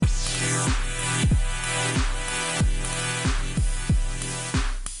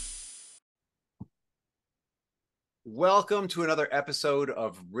Welcome to another episode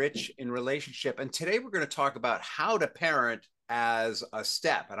of Rich in Relationship. And today we're going to talk about how to parent as a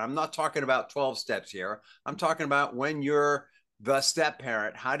step. And I'm not talking about 12 steps here. I'm talking about when you're the step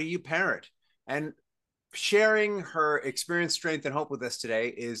parent, how do you parent? And sharing her experience, strength, and hope with us today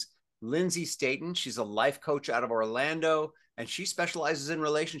is Lindsay Staten. She's a life coach out of Orlando, and she specializes in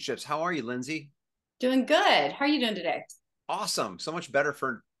relationships. How are you, Lindsay? Doing good. How are you doing today? Awesome. So much better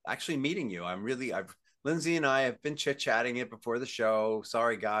for actually meeting you. Lindsay and I have been chit-chatting it before the show.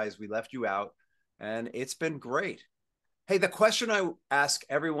 Sorry, guys, we left you out, and it's been great. Hey, the question I ask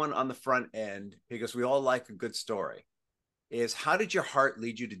everyone on the front end, because we all like a good story, is how did your heart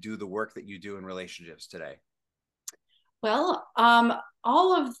lead you to do the work that you do in relationships today? Well,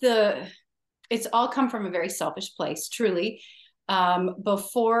 all of it's all come from a very selfish place, truly.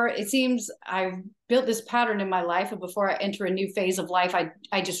 Before it seems I've built this pattern in my life, and before I enter a new phase of life,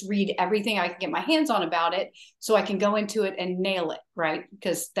 I just read everything I can get my hands on about it, so I can go into it and nail it, right?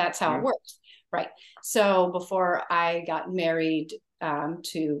 Because that's how it works, right? So before I got married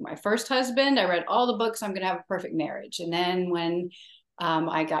to my first husband, I read all the books. I'm going to have a perfect marriage, and then when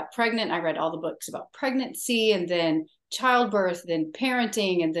I got pregnant, I read all the books about pregnancy, and then childbirth, then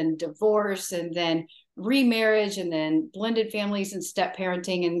parenting, and then divorce, and then remarriage, and then blended families and step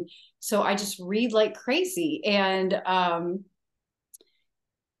parenting. And so I just read like crazy. And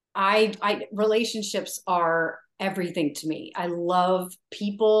I relationships are everything to me. I love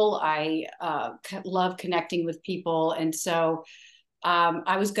people. I love connecting with people. And so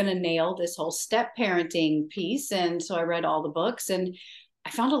I was going to nail this whole step parenting piece. And so I read all the books, and I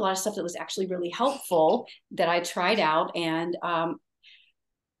found a lot of stuff that was actually really helpful that I tried out. And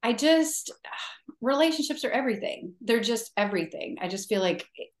I just, relationships are everything. They're just everything. I just feel like,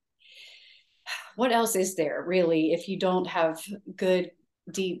 what else is there really if you don't have good,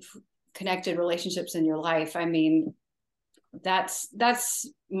 deep, connected relationships in your life? I mean, that's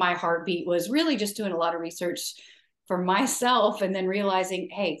my heartbeat, was really just doing a lot of research for myself, and then realizing,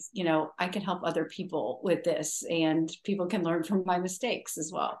 hey, I can help other people with this, and people can learn from my mistakes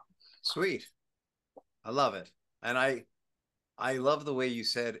as well. Sweet. I love it. And I love the way you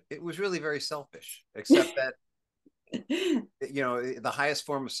said it was really very selfish, except that, the highest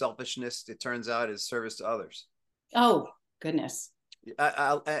form of selfishness, it turns out, is service to others. Oh, goodness.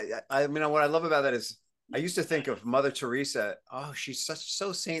 I mean, what I love about that is I used to think of Mother Teresa. Oh, she's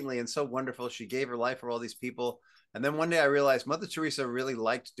so saintly and so wonderful. She gave her life for all these people. And then one day I realized Mother Teresa really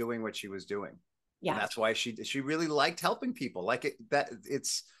liked doing what she was doing. And Yeah. that's why she really liked helping people.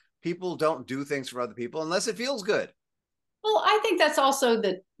 It's people don't do things for other people unless it feels good. Well, I think that's also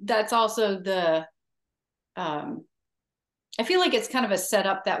the um I feel like it's kind of a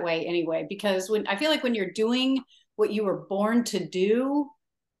setup that way anyway, because when I feel like when you're doing what you were born to do,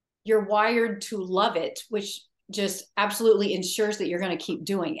 you're wired to love it, which just absolutely ensures that you're going to keep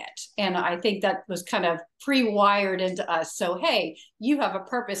doing it. And I think that was kind of pre-wired into us. So, hey, you have a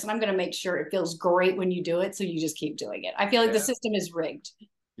purpose, and I'm going to make sure it feels great when you do it. So you just keep doing it. I feel like the Yeah. system is rigged.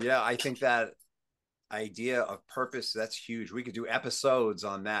 Yeah, I think that idea of purpose, that's huge. We could do episodes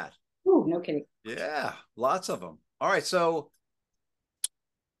on that. Ooh, no kidding. Yeah, lots of them. All right, so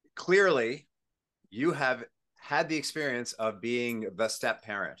clearly you have had the experience of being the step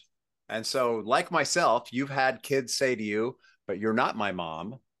parent. And so, like myself, you've had kids say to you, but you're not my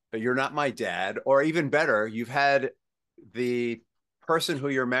mom, but you're not my dad. Or even better, you've had the person who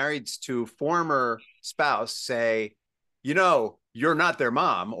you're married to, former spouse, say, you're not their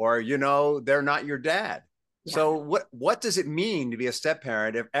mom, or, they're not your dad. Yeah. So what does it mean to be a step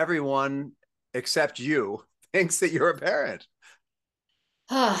parent if everyone except you thinks that you're a parent?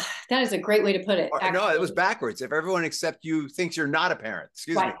 That is a great way to put it, Or, no, it was actually. backwards. If everyone except you thinks you're not a parent,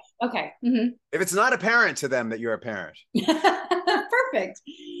 excuse me. Right. Okay. Mm-hmm. If it's not apparent to them that you're a parent, Perfect.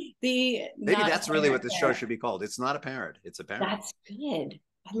 The maybe not that's really what apparent this show there. should be called. It's not a parent, it's a parent. That's good.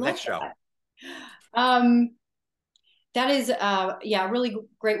 I love Next show. that. Um, that is, yeah, a really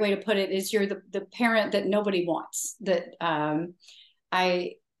great way to put it is you're the parent that nobody wants. That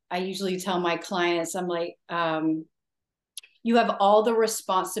I I usually tell my clients, I'm like, you have all the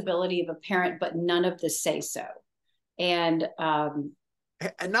responsibility of a parent, but none of the say so. And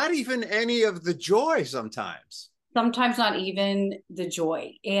And not even any of the joy sometimes. sometimes not even the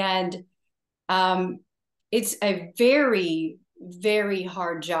joy. And um, it's a very, very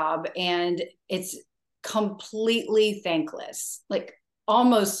hard job, and it's completely thankless, like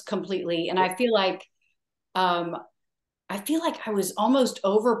almost completely. And um, I feel like I was almost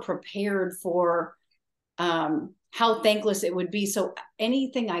over prepared for how thankless it would be. So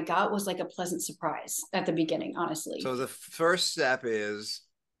anything I got was like a pleasant surprise at the beginning, honestly. So the first step is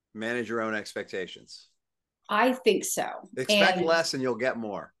manage your own expectations. I think so. Expect And less and you'll get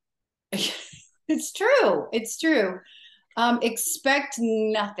more. it's true. It's true. Expect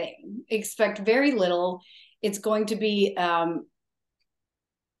nothing. Expect very little. It's going to be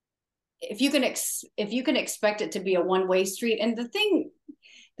if you can expect it to be a one-way street. And the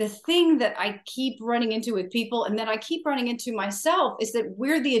thing that I keep running into with people, and that I keep running into myself, is that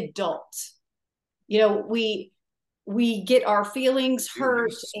we're the adult. You know, we get our feelings You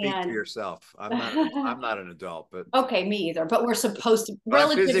hurt, speak for and yourself. I'm not an adult, but okay, me either. But we're supposed to I'm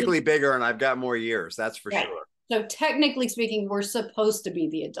relatively physically bigger and I've got more years. That's for right. sure. So technically speaking, we're supposed to be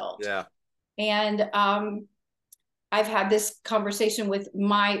the adult. Yeah. And I've had this conversation with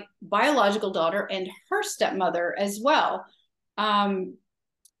my biological daughter and her stepmother as well. Um,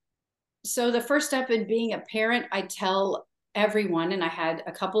 so the first step in being a parent, I tell everyone, and I had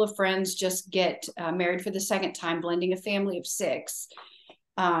a couple of friends just get married for the second time, blending a family of six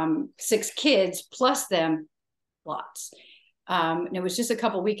kids plus them, lots. And it was just a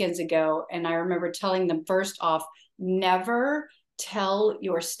couple weekends ago, and I remember telling them, first off, never tell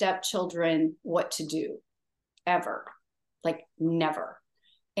your stepchildren what to do, ever, like never.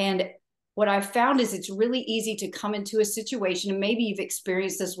 And what I found is it's really easy to come into a situation, and maybe you've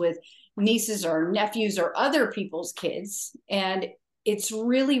experienced this with nieces or nephews or other people's kids, and it's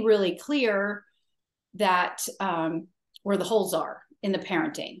really, really clear that where the holes are in the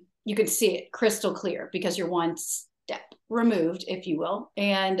parenting. You can see it crystal clear because you're one step removed, if you will.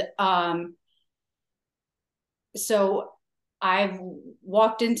 And so I've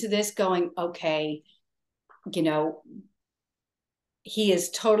walked into this going, okay, you know, he is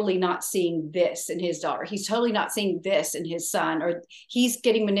totally not seeing this in his daughter. He's totally not seeing this in his son, or he's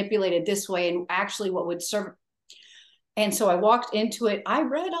getting manipulated this way. And actually, what would serve. And so I walked into it. I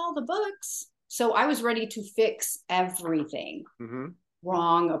read all the books. So I was ready to fix everything. Mm-hmm.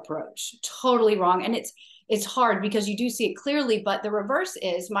 Wrong approach, totally wrong. And it's hard because you do see it clearly, but the reverse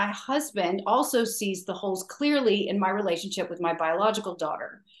is my husband also sees the holes clearly in my relationship with my biological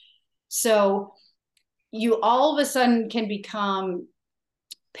daughter. So you all of a sudden can become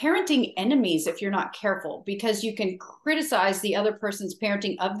parenting enemies if you're not careful, because you can criticize the other person's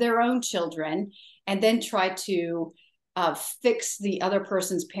parenting of their own children and then try to fix the other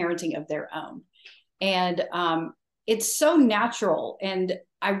person's parenting of their own. And it's so natural. And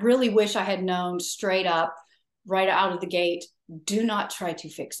I really wish I had known straight up right out of the gate, do not try to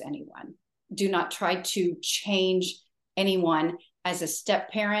fix anyone. Do not try to change anyone. As a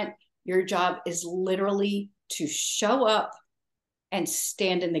step parent, your job is literally to show up and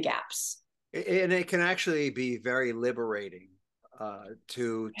stand in the gaps. And it can actually be very liberating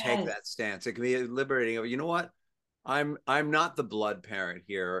to take that stance. It can be liberating. You know what? I'm not the blood parent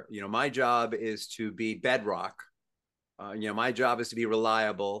here. You know, my job is to be bedrock. You know, my job is to be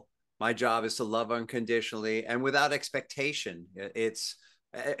reliable. My job is to love unconditionally and without expectation.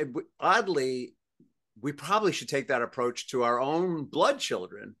 Oddly, we probably should take that approach to our own blood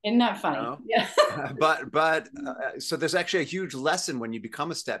children. Isn't that funny? You know? Yeah. but so there's actually a huge lesson when you become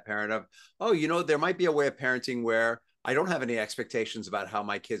a step parent of, oh, you know, there might be a way of parenting where I don't have any expectations about how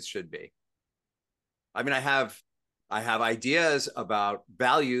my kids should be. I mean, I have ideas about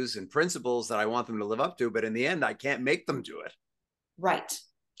values and principles that I want them to live up to, but in the end, I can't make them do it. Right.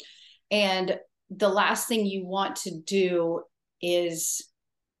 And the last thing you want to do is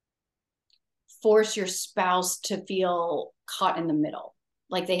force your spouse to feel caught in the middle,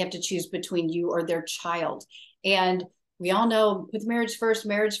 like they have to choose between you or their child. And we all know with marriage first,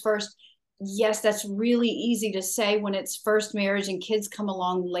 yes, that's really easy to say when it's first marriage and kids come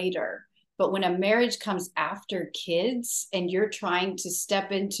along later. But when a marriage comes after kids and you're trying to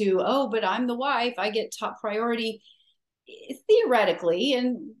step into, oh, but I'm the wife, I get top priority, theoretically.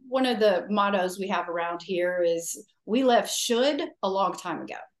 And one of the mottos we have around here is we left should a long time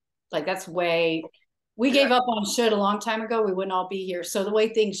ago. Like that's we gave up on should a long time ago. We wouldn't all be here. So the way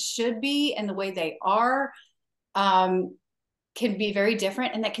things should be and the way they are can be very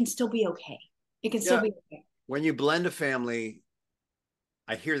different, and that can still be okay. It can still be okay. When you blend a family,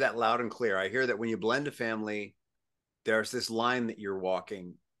 I hear that loud and clear. I hear that when you blend a family, there's this line that you're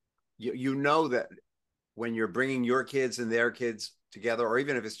walking. You know that when you're bringing your kids and their kids together, or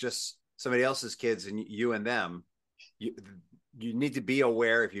even if it's just somebody else's kids and you and them, you need to be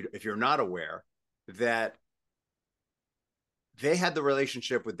aware, if you're not aware, that they had the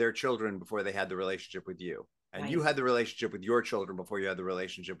relationship with their children before they had the relationship with you, and you had the relationship with your children before you had the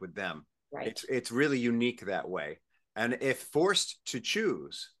relationship with them. Right. It's really unique that way. And if forced to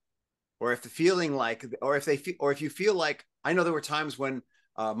choose, or if the feeling like, or if you feel like, I know there were times when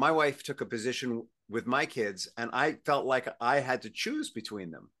my wife took a position with my kids and I felt like I had to choose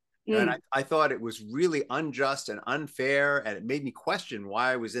between them. And I thought it was really unjust and unfair, and it made me question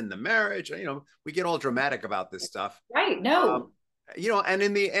why I was in the marriage. You know, we get all dramatic about this stuff. Right. No. You know, and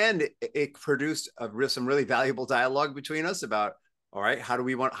in the end, it produced some really valuable dialogue between us about, all right, how do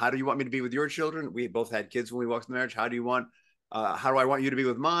you want me to be with your children? We both had kids when we walked in the marriage. How do I want you to be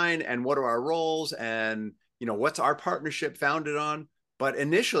with mine? And what are our roles? And, you know, what's our partnership founded on? But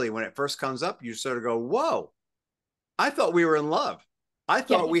initially, when it first comes up, you sort of go, whoa, I thought we were in love. I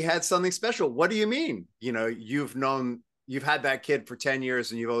thought we had something special. What do you mean? You know, you've had that kid for 10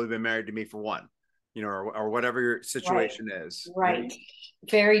 years and you've only been married to me for one, you know, or whatever your situation is. Right.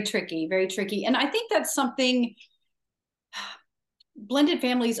 Very tricky, very tricky. And I think that's something, blended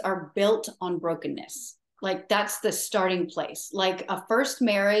families are built on brokenness. Like that's the starting place. Like a first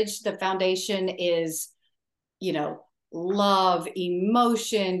marriage, the foundation is, you know, love,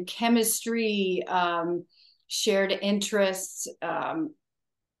 emotion, chemistry, shared interests.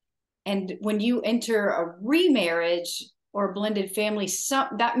 And when you enter a remarriage or a blended family,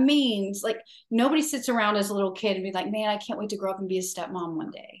 that means like nobody sits around as a little kid and be like, man, I can't wait to grow up and be a stepmom one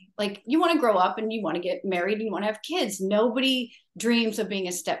day. Like you want to grow up and you want to get married and you want to have kids. Nobody dreams of being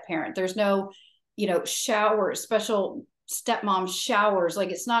a step parent. There's no, you know, special stepmom showers. Like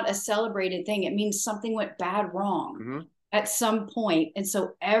it's not a celebrated thing. It means something went wrong at some point. And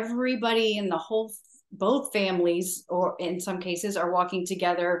so everybody in both families, or in some cases, are walking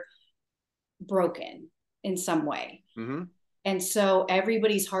together broken in some way. And so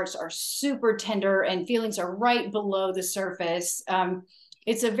everybody's hearts are super tender and feelings are right below the surface.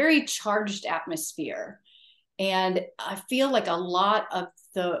 It's a very charged atmosphere. And I feel like a lot of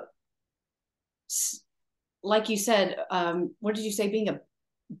like you said, what did you say, being a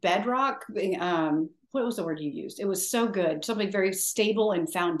bedrock? What was the word you used? It was so good. Something very stable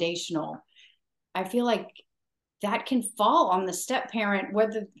and foundational. I feel like that can fall on the step parent,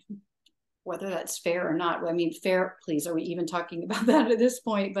 whether that's fair or not. I mean, fair, please, are we even talking about that at this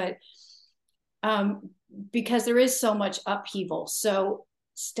point? But because there is so much upheaval. So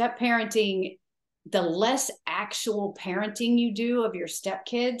step parenting, the less actual parenting you do of your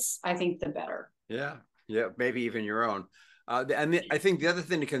stepkids, I think the better. Yeah. Maybe even your own. I think the other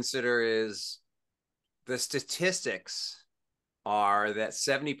thing to consider is the statistics are that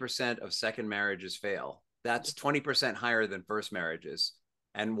 70% of second marriages fail. That's 20% higher than first marriages.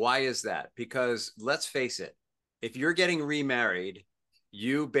 And why is that? Because let's face it, if you're getting remarried,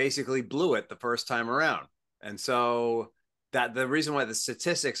 you basically blew it the first time around. And so that the reason why the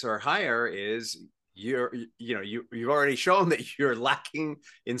statistics are higher is you've already shown that you're lacking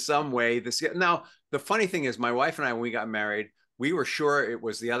in some way. Now, the funny thing is, my wife and I, when we got married, we were sure it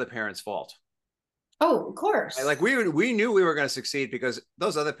was the other parent's fault. Oh, of course. Like we knew we were going to succeed because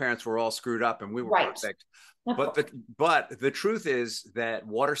those other parents were all screwed up and we were perfect. But the truth is that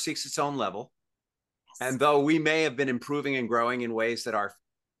water seeks its own level. And though we may have been improving and growing in ways that our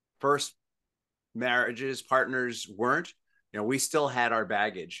first partners weren't, you know, we still had our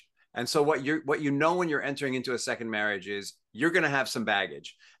baggage. And so what you know when you're entering into a second marriage is you're going to have some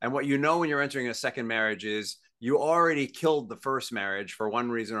baggage. And what you know when you're entering a second marriage is you already killed the first marriage for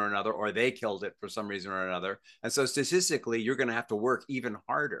one reason or another, or they killed it for some reason or another. And so statistically, you're going to have to work even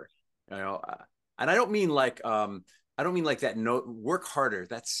harder. You know, and I don't mean like that. No, work harder.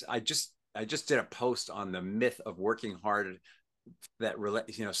 I just did a post on the myth of working hard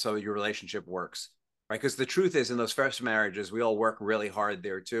so your relationship works. Right. Because the truth is, in those first marriages, we all work really hard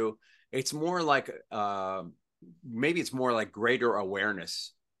there, too. It's more like maybe it's more like greater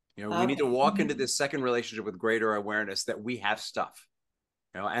awareness. You know, we need to walk into this second relationship with greater awareness that we have stuff.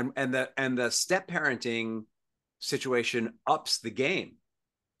 You know, and the step parenting situation ups the game.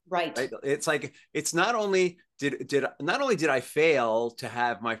 Right. It's like it's not only did I fail to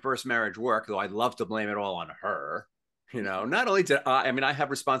have my first marriage work, though I'd love to blame it all on her. You know, not only did I have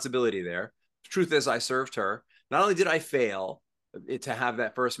responsibility there. The truth is, I served her. Not only did I fail to have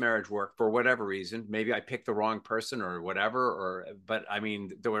that first marriage work for whatever reason, maybe I picked the wrong person or whatever, but I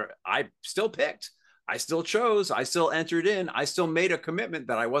mean, I still picked, I still chose, I still entered in, I still made a commitment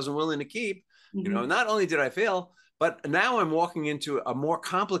that I wasn't willing to keep. You know, not only did I fail, but now I'm walking into a more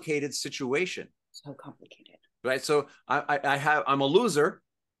complicated situation. So complicated. Right. So I'm a loser,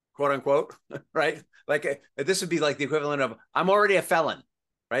 quote unquote. Right. Like this would be like the equivalent of I'm already a felon.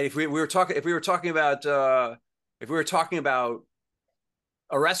 Right. If we were talking about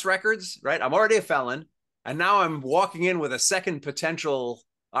arrest records, right? I'm already a felon. And now I'm walking in with a second potential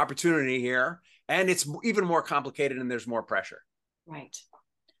opportunity here. And it's even more complicated and there's more pressure. Right.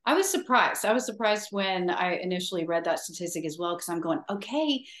 I was surprised when I initially read that statistic as well, because I'm going,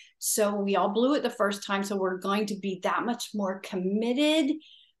 okay, so we all blew it the first time. So we're going to be that much more committed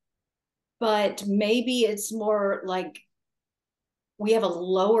but maybe it's more like we have a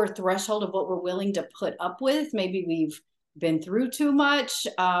lower threshold of what we're willing to put up with. Maybe we've been through too much.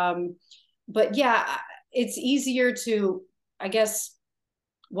 But yeah, it's easier to, I guess,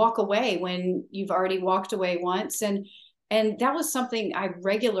 walk away when you've already walked away once. And that was something I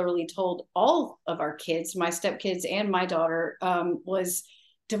regularly told all of our kids, my stepkids and my daughter, was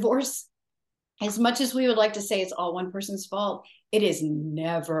divorce. As much as we would like to say it's all one person's fault, it is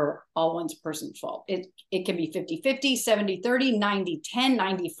never all one person's fault. It can be 50-50, 70-30,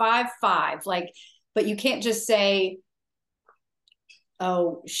 90-10, 95-5. Like, but you can't just say,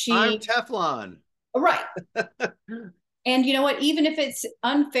 oh, I'm Teflon. Right. And you know what? Even if it's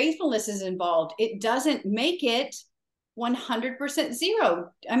unfaithfulness is involved, it doesn't make it 100%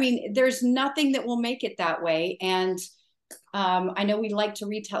 zero. I mean, there's nothing that will make it that way. And I know we like to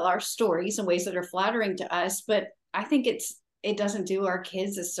retell our stories in ways that are flattering to us, but I think it doesn't do our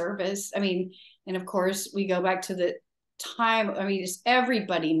kids a service. I mean, and of course we go back to the time. I mean, just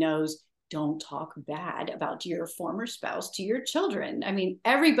everybody knows, don't talk bad about your former spouse to your children. I mean,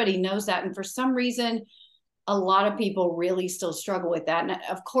 everybody knows that. And for some reason, a lot of people really still struggle with that. And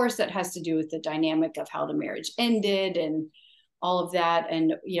of course, that has to do with the dynamic of how the marriage ended and all of that.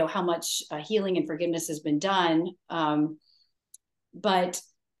 And, you know, how much healing and forgiveness has been done. But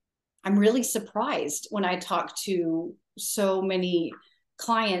I'm really surprised when I talk to so many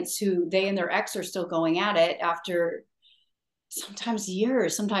clients who they and their ex are still going at it after sometimes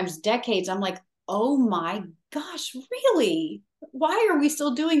years, sometimes decades. I'm like, oh my gosh, really? Why are we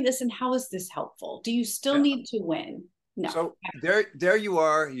still doing this? And how is this helpful? Do you still need to win? No. So there you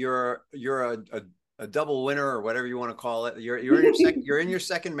are. You're a double winner, or whatever you want to call it. You're in your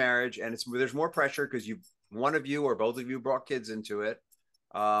second marriage, and there's more pressure because one of you or both of you brought kids into it.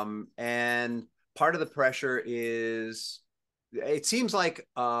 And part of the pressure is, it seems like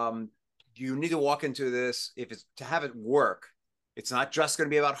you need to walk into this, if it's to have it work. It's not just going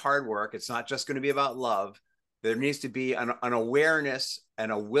to be about hard work. It's not just going to be about love. There needs to be an awareness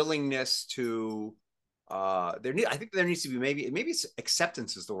and a willingness to, I think there needs to be maybe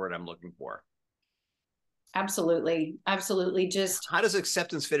acceptance is the word I'm looking for. Absolutely. Absolutely. Just how does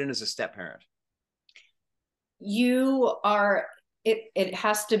acceptance fit in as a step parent? It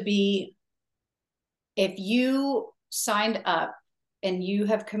has to be, if you signed up and you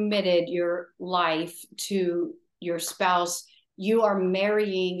have committed your life to your spouse, you are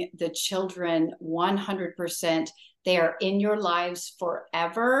marrying the children 100%. They are in your lives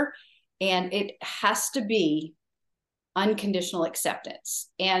forever. And it has to be unconditional acceptance.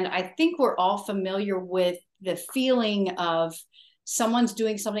 And I think we're all familiar with the feeling of someone's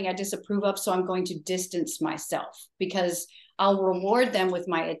doing something I disapprove of, so I'm going to distance myself because I'll reward them with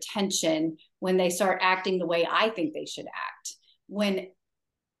my attention when they start acting the way I think they should act. When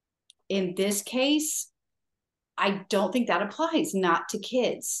in this case, I don't think that applies, not to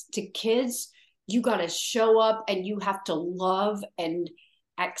kids. To kids, you got to show up and you have to love and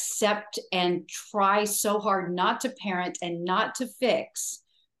accept and try so hard not to parent and not to fix,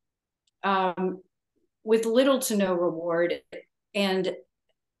 with little to no reward. And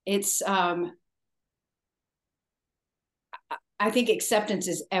it's, I think acceptance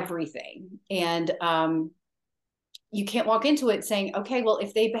is everything. And you can't walk into it saying, okay, well,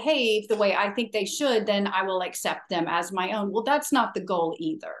 if they behave the way I think they should, then I will accept them as my own. Well, that's not the goal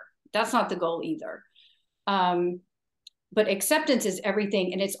either. That's not the goal either. But acceptance is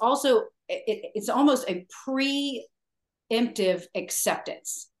everything. And it's also, it's almost a preemptive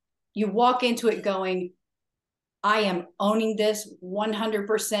acceptance. You walk into it going, I am owning this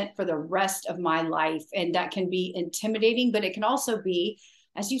 100% for the rest of my life. And that can be intimidating, but it can also be,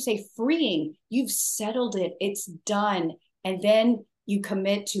 as you say, freeing. You've settled it. It's done. And then you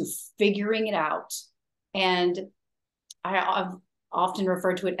commit to figuring it out. And I've often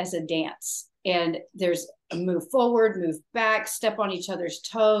referred to it as a dance. And there's a move forward, move back, step on each other's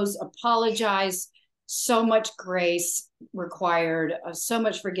toes, apologize. So much grace required, so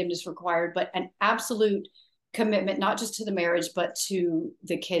much forgiveness required, but an absolute commitment, not just to the marriage, but to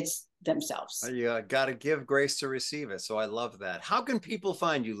the kids themselves. You got to give grace to receive it. So I love that. How can people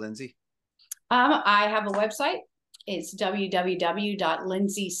find you, Lindsay? I have a website. It's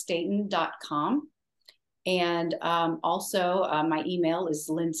www.lindsaystaton.com. And also my email is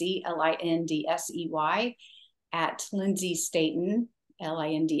Lindsay, Lindsey, at Lindsaystaton,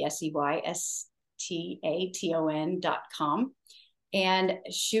 LINDSEYSTATON.com. And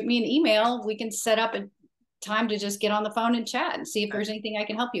shoot me an email. We can set up a time to just get on the phone and chat and see if there's anything I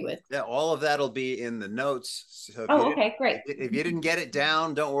can help you with. Yeah, all of that'll be in the notes. So okay, great. If you didn't get it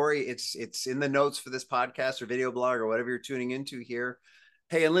down, don't worry. It's in the notes for this podcast or video blog or whatever you're tuning into here.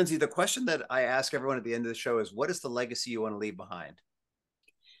 Hey, and Lindsay, the question that I ask everyone at the end of the show is, what is the legacy you want to leave behind?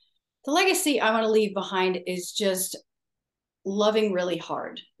 The legacy I want to leave behind is just loving really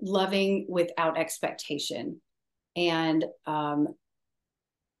hard, loving without expectation. And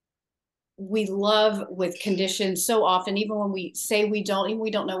we love with conditions so often, even when we say we don't, even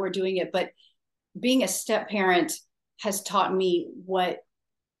we don't know we're doing it. But being a step parent has taught me what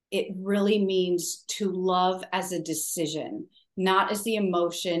it really means to love as a decision, not as the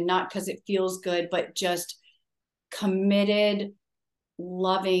emotion, not because it feels good, but just committed,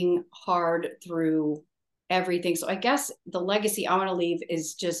 loving hard through everything. So I guess the legacy I want to leave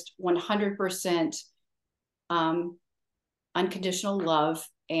is just 100% unconditional love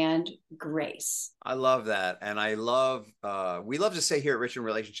and grace. I love that. And I love, we love to say here at Rich in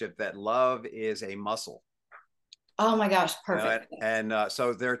Relationship that love is a muscle. Oh my gosh, perfect.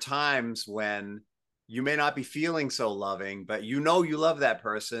 So there are times when you may not be feeling so loving, but you know you love that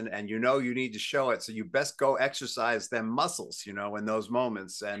person and you know you need to show it. So you best go exercise them muscles, you know, in those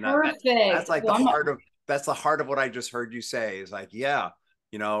moments. And that's like the heart of, that's the heart of what I just heard you say is like, yeah,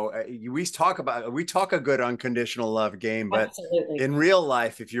 you know, we talk a good unconditional love game, but absolutely. In real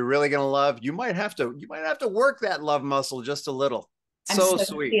life, if you're really going to love, you might have to work that love muscle just a little. So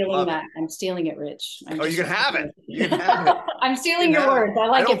sweet. Stealing that. I'm stealing it, Rich. You can have it. You can have it. I'm stealing your words. I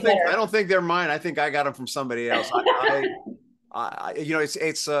like it better. I don't think they're mine. I think I got them from somebody else. You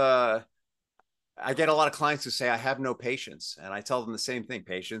know, I get a lot of clients who say I have no patience, and I tell them the same thing.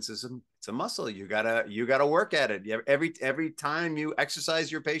 Patience is it's a muscle. You gotta work at it. Every time you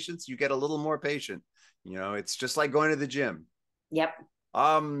exercise your patience, you get a little more patient. You know, it's just like going to the gym. Yep.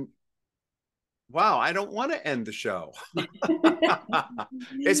 Wow, I don't want to end the show.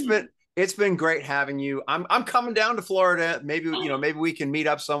 It's been great having you. I'm coming down to Florida. Maybe we can meet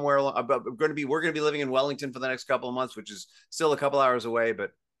up somewhere. We're going to be living in Wellington for the next couple of months, which is still a couple hours away.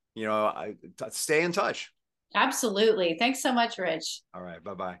 But stay in touch. Absolutely. Thanks so much, Rich. All right.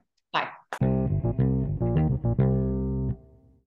 Bye-bye. Bye.